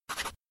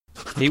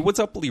Hey, what's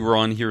up?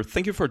 Liron here.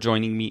 Thank you for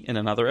joining me in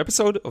another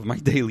episode of my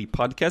daily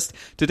podcast.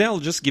 Today I'll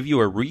just give you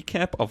a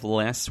recap of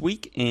last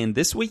week and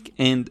this week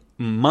and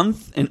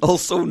month and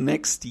also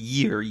next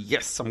year.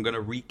 Yes, I'm going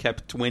to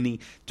recap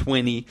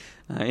 2020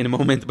 in a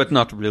moment, but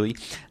not really.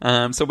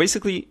 So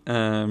basically,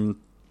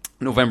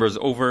 November is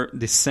over,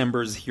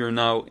 December is here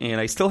now, and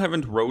I still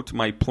haven't wrote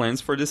my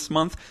plans for this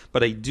month,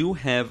 but I do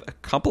have a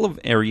couple of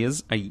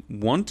areas I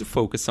want to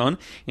focus on,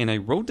 and I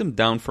wrote them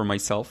down for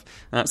myself.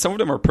 Some of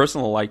them are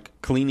personal, like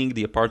cleaning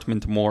the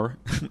apartment more,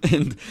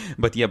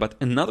 but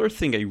another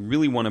thing I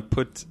really want to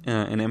put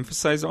and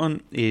emphasize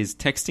on is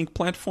texting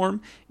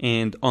platform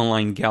and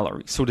online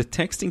gallery. So the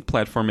texting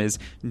platform is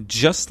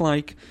just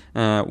like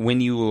when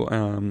you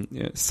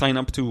sign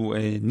up to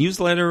a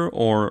newsletter,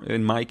 or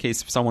in my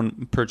case, if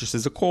someone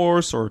purchases a course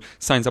or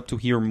signs up to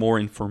hear more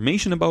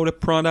information about a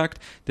product,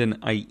 then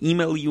I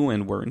email you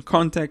and we're in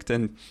contact,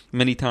 and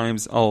many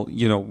times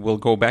we'll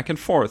go back and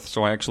forth.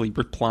 So I actually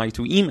reply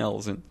to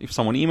emails, and if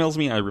someone emails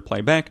me, I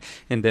reply back,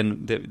 and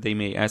then they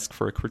may ask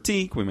for a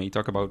critique. We may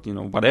talk about,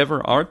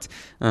 whatever, art.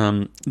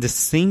 The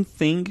same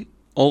thing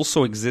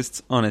also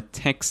exists on a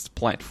text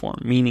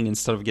platform, meaning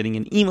instead of getting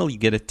an email, you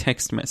get a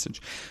text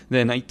message.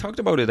 Then I talked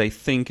about it, I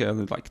think,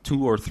 like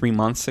 2 or 3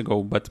 months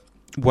ago, but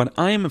what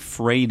I'm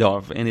afraid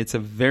of, and it's a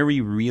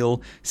very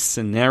real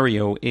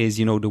scenario, is,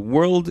 the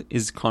world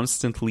is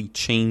constantly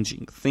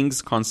changing.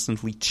 Things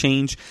constantly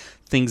change.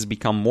 Things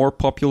become more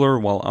popular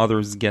while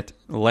others get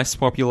less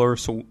popular.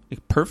 So a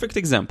perfect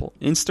example,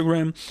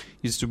 Instagram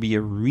used to be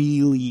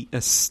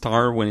a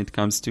star when it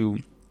comes to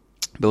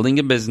building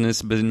a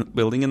business,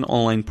 building an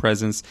online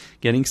presence,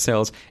 getting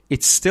sales.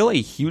 It's still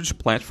a huge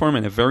platform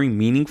and a very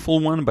meaningful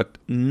one, but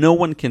no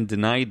one can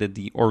deny that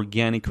the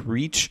organic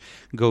reach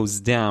goes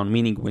down,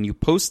 meaning when you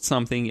post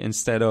something,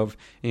 instead of,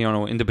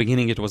 in the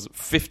beginning it was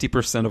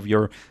 50% of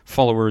your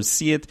followers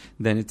see it,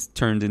 then it's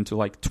turned into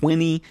like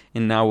 20,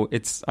 and now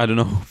it's,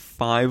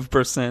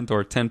 5%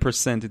 or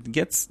 10%. It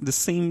gets the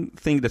same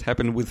thing that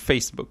happened with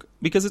Facebook,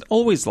 because it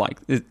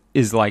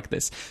is like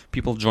this.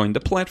 People join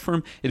the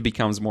platform, it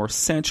becomes more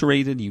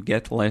saturated, you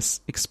get less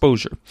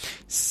exposure.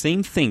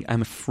 Same thing.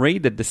 I'm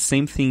afraid that the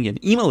same thing,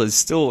 and email is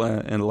still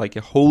like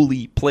a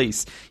holy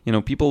place.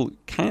 People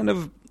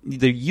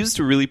they used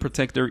to really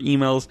protect their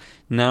emails.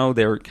 Now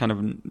they're kind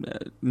of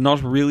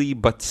not really,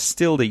 but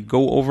still they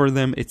go over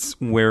them. It's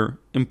where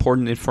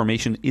important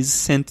information is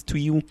sent to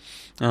you.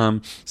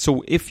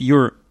 So if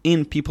you're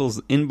in people's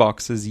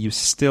inboxes, you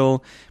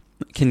still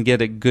can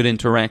get a good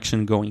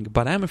interaction going.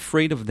 But I'm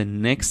afraid of the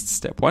next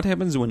step. What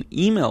happens when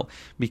email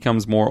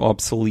becomes more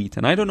obsolete?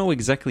 And I don't know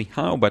exactly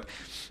how, but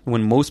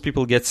when most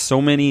people get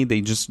so many,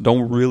 they just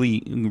don't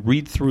really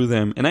read through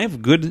them. And I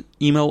have good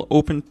email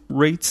open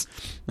rates.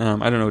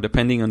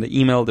 Depending on the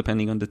email,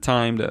 depending on the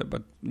time,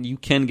 but you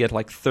can get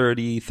like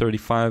 30,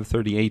 35,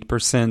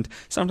 38%,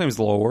 sometimes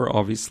lower,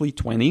 obviously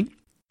 20.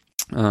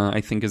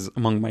 I think is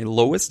among my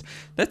lowest.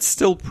 That's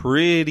still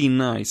pretty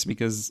nice,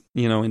 because,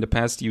 in the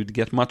past you'd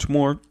get much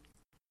more.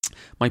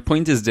 My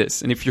point is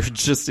this, and if you're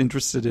just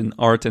interested in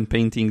art and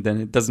painting,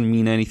 then it doesn't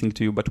mean anything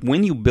to you. But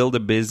when you build a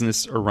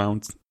business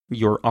around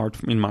your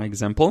art, in my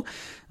example,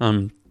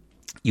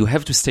 you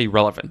have to stay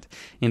relevant.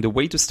 And the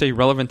way to stay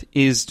relevant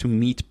is to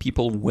meet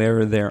people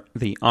where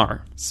they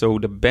are. So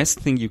the best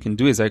thing you can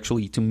do is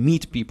actually to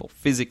meet people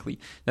physically.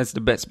 That's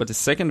the best. But the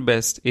second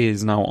best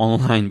is now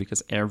online,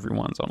 because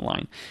everyone's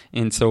online.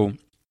 And so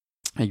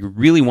I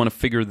really want to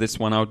figure this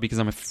one out, because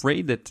I'm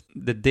afraid that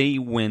the day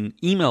when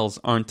emails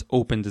aren't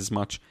opened as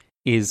much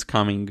is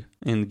coming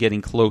and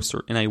getting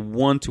closer. And I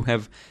want to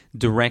have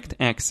direct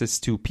access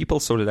to people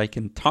so that I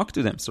can talk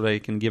to them, so that I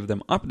can give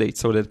them updates,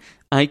 so that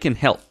I can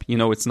help.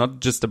 It's not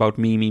just about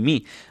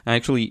me.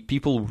 Actually,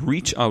 people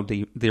reach out.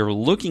 They're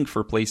looking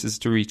for places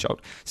to reach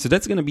out. So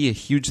that's going to be a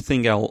huge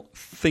thing I'll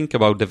think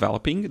about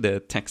developing, the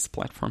text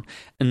platform.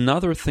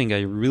 Another thing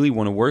I really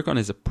want to work on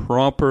is a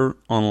proper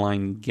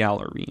online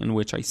gallery in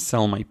which I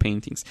sell my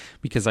paintings,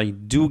 because I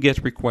do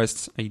get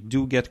requests, I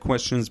do get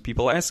questions.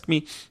 People ask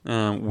me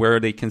where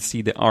they can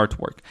see the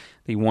artwork.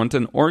 They want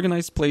an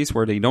organized place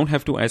where they don't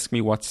have to ask me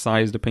what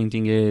size the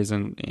painting is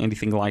and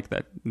anything like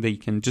that. They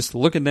can just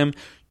look at them,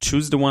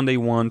 choose the one they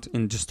want,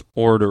 and just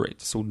order it.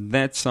 So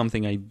that's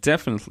something I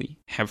definitely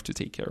have to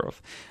take care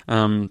of.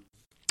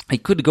 I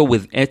could go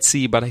with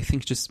Etsy, but I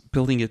think just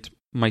building it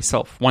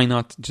myself. Why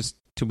not just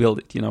to build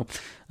it,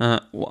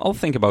 I'll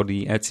think about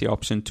the Etsy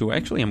option too.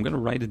 Actually, I'm going to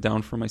write it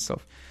down for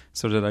myself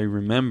so that I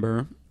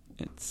remember.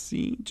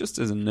 Etsy, just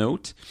as a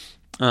note.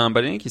 But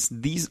in any case,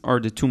 these are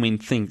the two main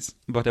things.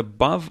 But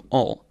above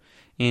all,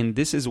 and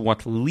this is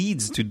what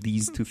leads to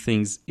these two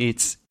things,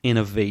 it's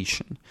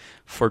innovation.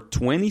 For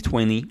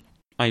 2020,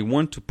 I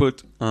want to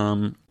put,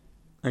 I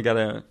got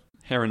a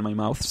hair in my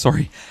mouth,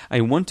 sorry.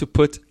 I want to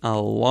put a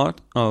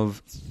lot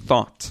of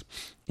thought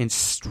and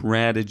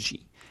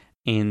strategy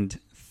and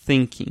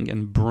thinking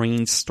and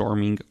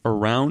brainstorming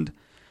around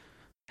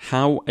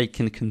how I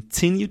can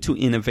continue to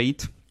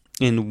innovate,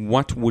 and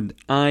what would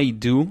I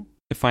do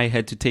if I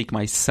had to take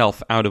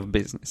myself out of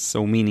business.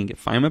 So meaning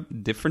if I'm a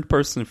different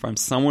person, if I'm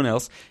someone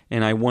else,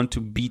 and I want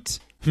to beat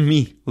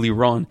me,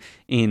 Liron,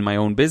 in my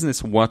own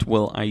business, what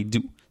will I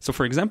do? So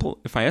for example,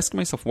 if I ask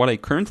myself what I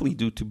currently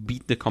do to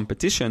beat the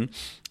competition,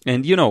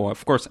 and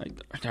of course,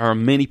 there are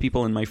many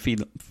people in my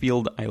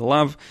field I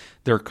love.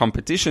 They're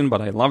competition,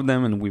 but I love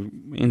them and we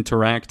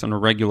interact on a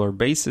regular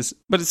basis,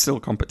 but it's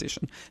still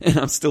competition. And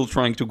I'm still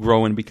trying to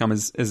grow and become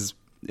as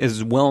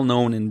well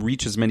known and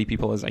reach as many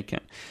people as I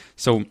can.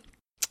 So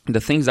the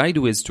things I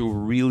do is to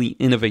really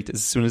innovate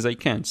as soon as I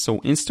can. So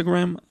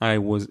Instagram,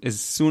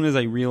 as soon as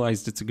I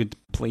realized it's a good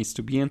place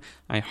to be in,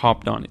 I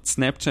hopped on it.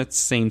 Snapchat,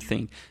 same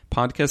thing.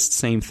 Podcast,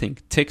 same thing.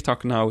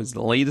 TikTok now is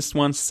the latest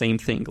one, same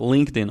thing.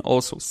 LinkedIn,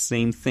 also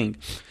same thing.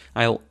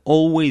 I'll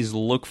always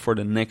look for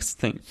the next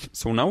thing.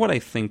 So now what I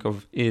think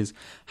of is,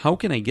 how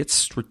can I get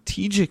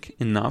strategic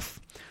enough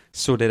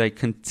so that I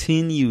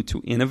continue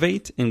to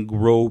innovate and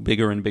grow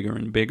bigger and bigger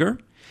and bigger?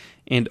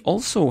 And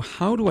also,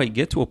 how do I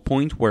get to a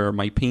point where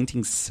my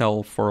paintings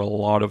sell for a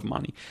lot of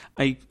money?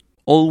 I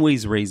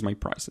always raise my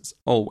prices,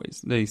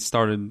 always. They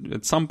started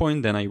at some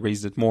point, then I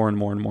raised it more and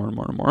more and more and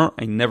more and more.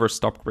 I never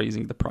stopped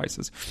raising the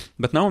prices.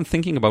 But now I'm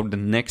thinking about the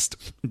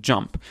next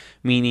jump,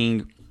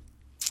 meaning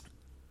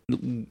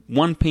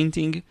one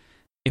painting,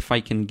 if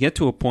I can get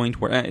to a point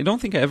where, I don't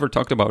think I ever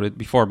talked about it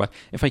before, but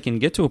if I can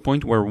get to a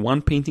point where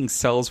one painting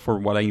sells for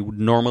what I would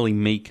normally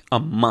make a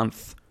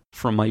month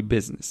from my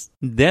business,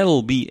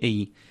 that'll be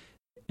a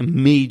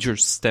major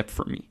step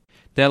for me.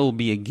 That'll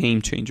be a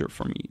game changer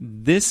for me.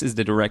 This is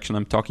the direction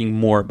I'm talking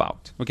more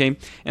about, okay?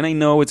 And I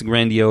know it's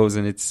grandiose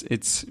and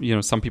it's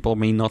some people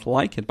may not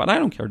like it, but I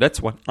don't care.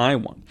 That's what I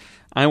want.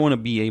 I want to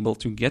be able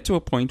to get to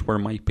a point where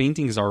my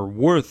paintings are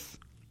worth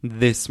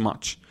this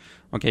much.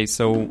 Okay,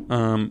 so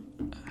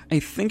I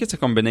think it's a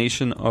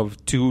combination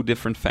of two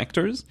different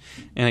factors,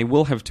 and I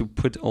will have to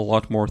put a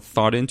lot more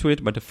thought into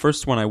it. But the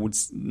first one, I would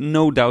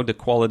no doubt the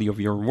quality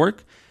of your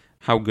work,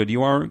 how good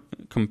you are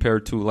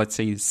compared to, let's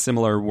say,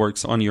 similar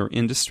works in your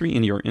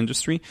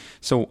industry.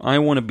 So I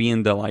want to be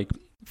in the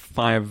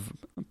 5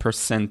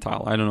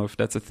 percentile. I don't know if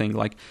that's a thing,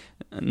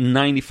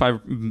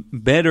 95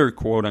 better,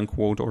 quote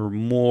unquote, or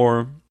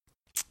more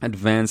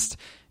advanced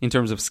in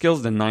terms of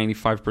skills than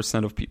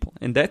 95% of people.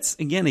 And that's,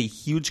 again, a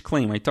huge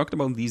claim. I talked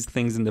about these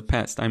things in the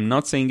past. I'm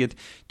not saying it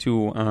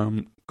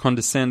to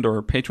condescend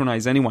or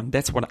patronize anyone.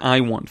 That's what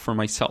I want for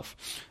myself.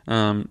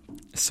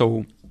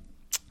 So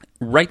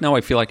right now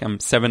I feel like I'm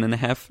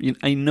 7.5.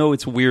 I know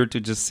it's weird to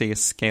just say a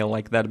scale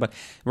like that, but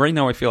right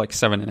now I feel like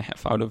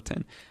 7.5 out of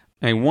 10.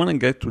 I want to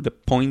get to the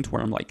point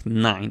where I'm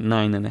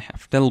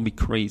 9.5. That'll be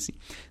crazy.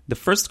 The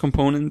first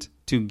component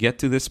to get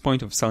to this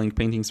point of selling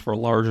paintings for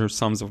larger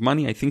sums of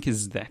money, I think,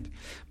 is that.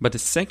 But the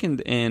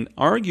second and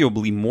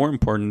arguably more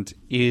important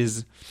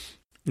is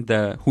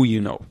the who you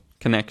know,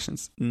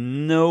 connections.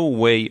 No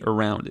way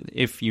around it.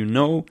 If you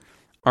know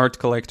art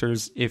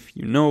collectors, if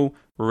you know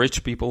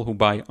rich people who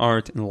buy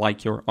art and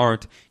like your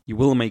art, you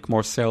will make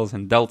more sales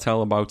and they'll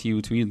tell about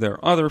you to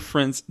their other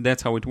friends.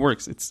 That's how it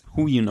works. It's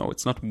who you know.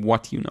 It's not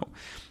what you know.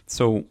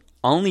 So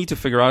I'll need to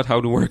figure out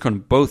how to work on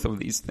both of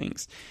these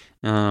things.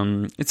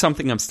 It's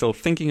something I'm still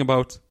thinking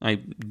about. I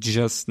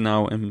just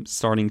now am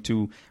starting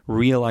to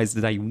realize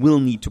that I will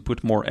need to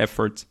put more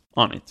effort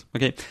on it.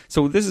 Okay,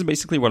 so this is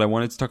basically what I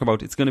wanted to talk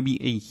about. It's going to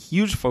be a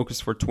huge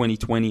focus for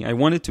 2020. I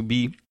want it to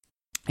be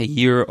a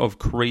year of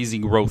crazy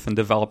growth and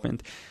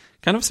development,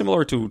 kind of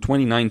similar to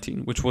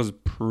 2019, which was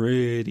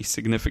pretty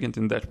significant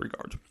in that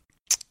regard.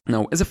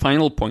 Now, as a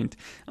final point,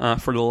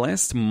 for the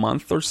last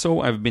month or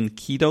so, I've been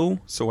keto.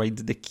 So I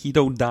did the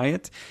keto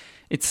diet.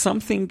 It's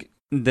something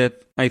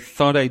that I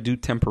thought I'd do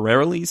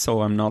temporarily,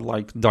 so I'm not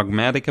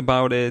dogmatic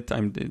about it.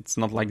 It's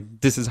not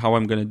like this is how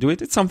I'm going to do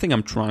it. It's something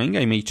I'm trying.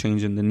 I may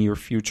change in the near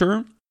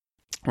future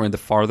or in the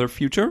farther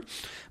future.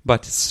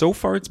 But so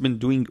far, it's been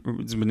going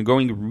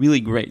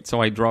really great.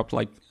 So I dropped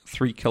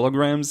 3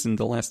 kilograms in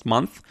the last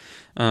month.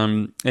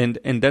 And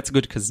that's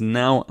good because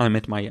now I'm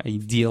at my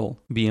ideal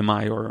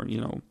BMI or,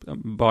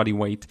 body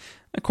weight.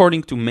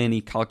 According to many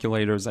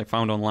calculators I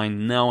found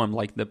online, now I'm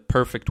the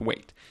perfect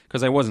weight.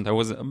 Because I was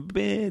a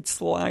bit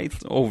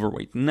slight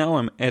overweight. Now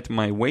I'm at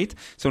my weight.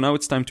 So now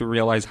it's time to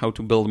realize how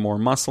to build more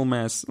muscle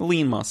mass,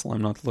 lean muscle.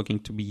 I'm not looking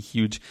to be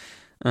huge.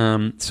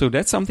 So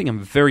that's something I'm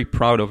very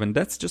proud of. And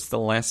that's just the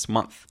last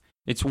month.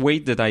 It's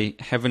weight that I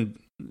haven't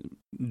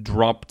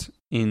dropped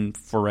in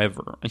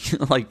forever,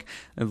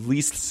 at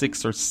least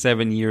 6 or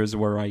 7 years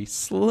where I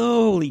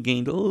slowly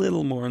gained a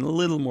little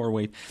more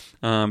weight.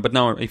 But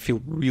now I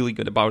feel really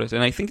good about it.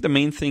 And I think the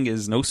main thing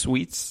is no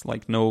sweets,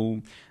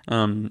 no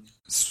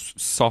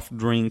soft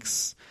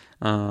drinks.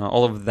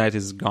 All of that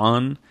is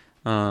gone.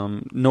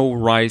 No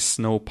rice,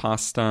 no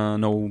pasta,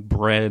 no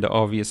bread,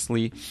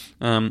 obviously.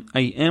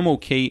 I am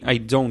okay. I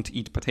don't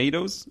eat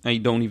potatoes. I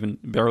don't even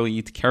barely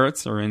eat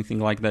carrots or anything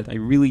like that. I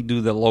really do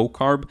the low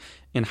carb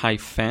and high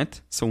fat.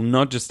 So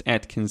not just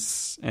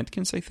Atkins, I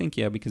think,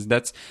 yeah, because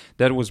that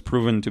was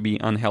proven to be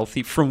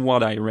unhealthy from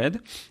what I read.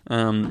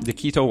 The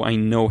keto I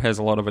know has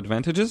a lot of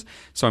advantages.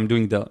 So I'm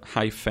doing the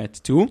high fat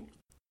too.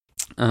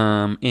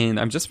 And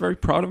I'm just very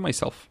proud of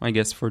myself, I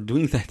guess, for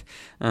doing that.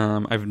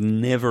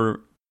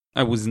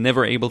 I was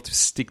never able to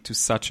stick to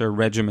such a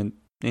regimen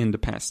in the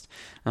past.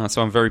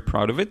 So I'm very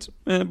proud of it,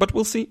 but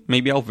we'll see.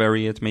 Maybe I'll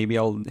vary it. Maybe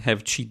I'll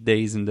have cheat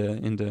days in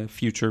the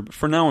future. But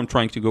for now, I'm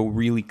trying to go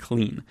really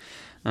clean.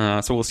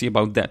 So we'll see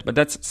about that. But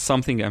that's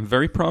something I'm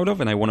very proud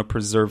of, and I want to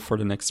preserve for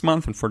the next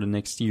month and for the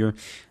next year,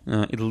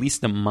 at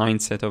least the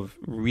mindset of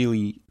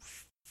really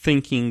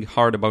thinking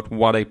hard about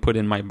what I put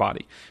in my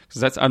body.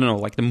 Because that's, I don't know,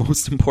 like the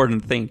most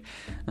important thing,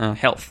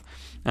 health.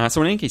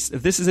 So in any case,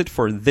 this is it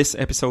for this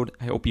episode.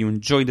 I hope you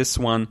enjoyed this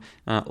one.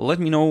 Let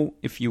me know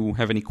if you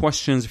have any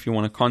questions. If you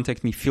want to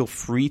contact me, feel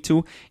free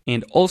to.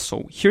 And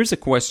also, here's a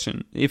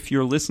question. If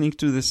you're listening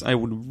to this, I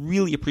would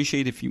really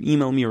appreciate if you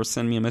email me or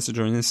send me a message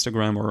on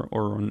Instagram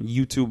or on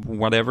YouTube,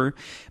 whatever.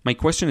 My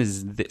question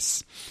is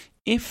this.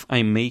 If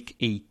I make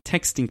a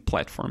texting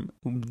platform,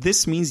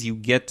 this means you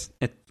get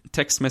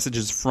text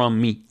messages from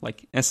me,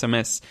 like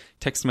SMS,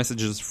 text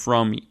messages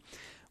from me.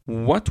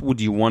 What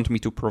would you want me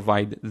to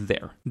provide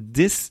there?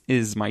 This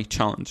is my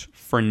challenge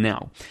for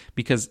now,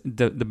 because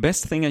the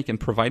best thing I can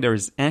provide there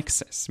is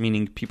access,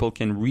 meaning people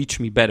can reach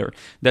me better.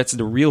 That's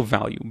the real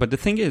value. But the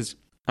thing is,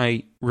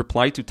 I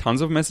reply to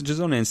tons of messages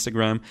on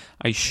Instagram.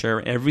 I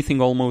share everything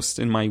almost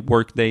in my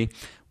workday.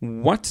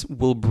 What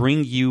will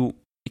bring you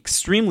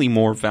extremely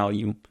more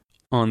value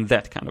on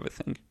that kind of a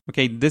thing?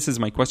 Okay, this is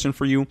my question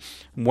for you.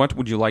 What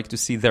would you like to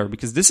see there?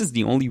 Because this is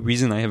the only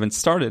reason I haven't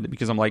started,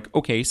 because I'm like,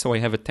 okay, so I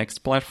have a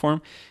text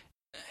platform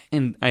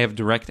and I have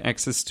direct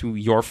access to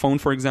your phone,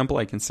 for example.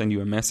 I can send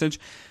you a message.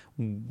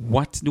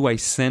 What do I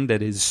send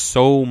that is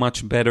so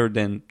much better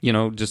than,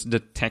 just the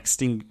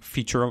texting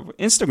feature of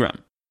Instagram?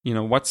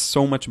 What's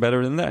so much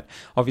better than that?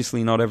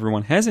 Obviously, not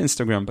everyone has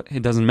Instagram, but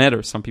it doesn't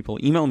matter. Some people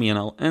email me and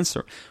I'll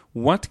answer.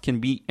 What can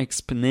be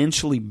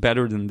exponentially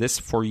better than this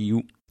for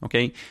you?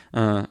 Okay,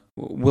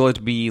 will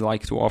it be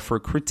like to offer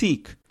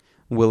critique?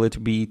 Will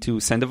it be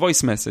to send a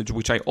voice message,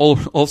 which I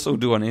also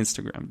do on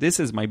Instagram? This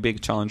is my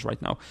big challenge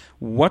right now.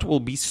 What will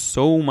be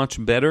so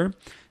much better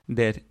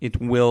that it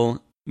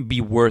will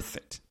be worth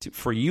it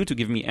for you to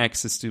give me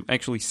access to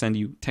actually send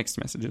you text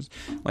messages?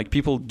 Like,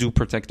 people do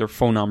protect their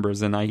phone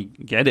numbers, and I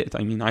get it.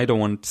 I mean, I don't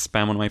want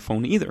spam on my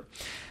phone either.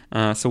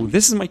 So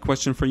this is my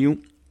question for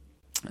you.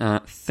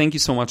 Thank you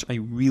so much. I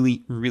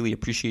really, really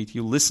appreciate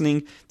you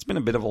listening. It's been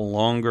a bit of a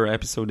longer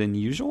episode than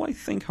usual, I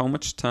think. How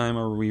much time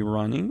are we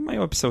running? My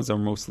episodes are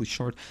mostly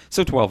short,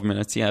 so 12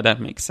 minutes. Yeah,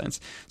 that makes sense.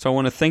 So I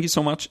want to thank you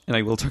so much, and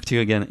I will talk to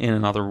you again in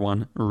another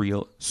one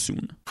real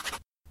soon.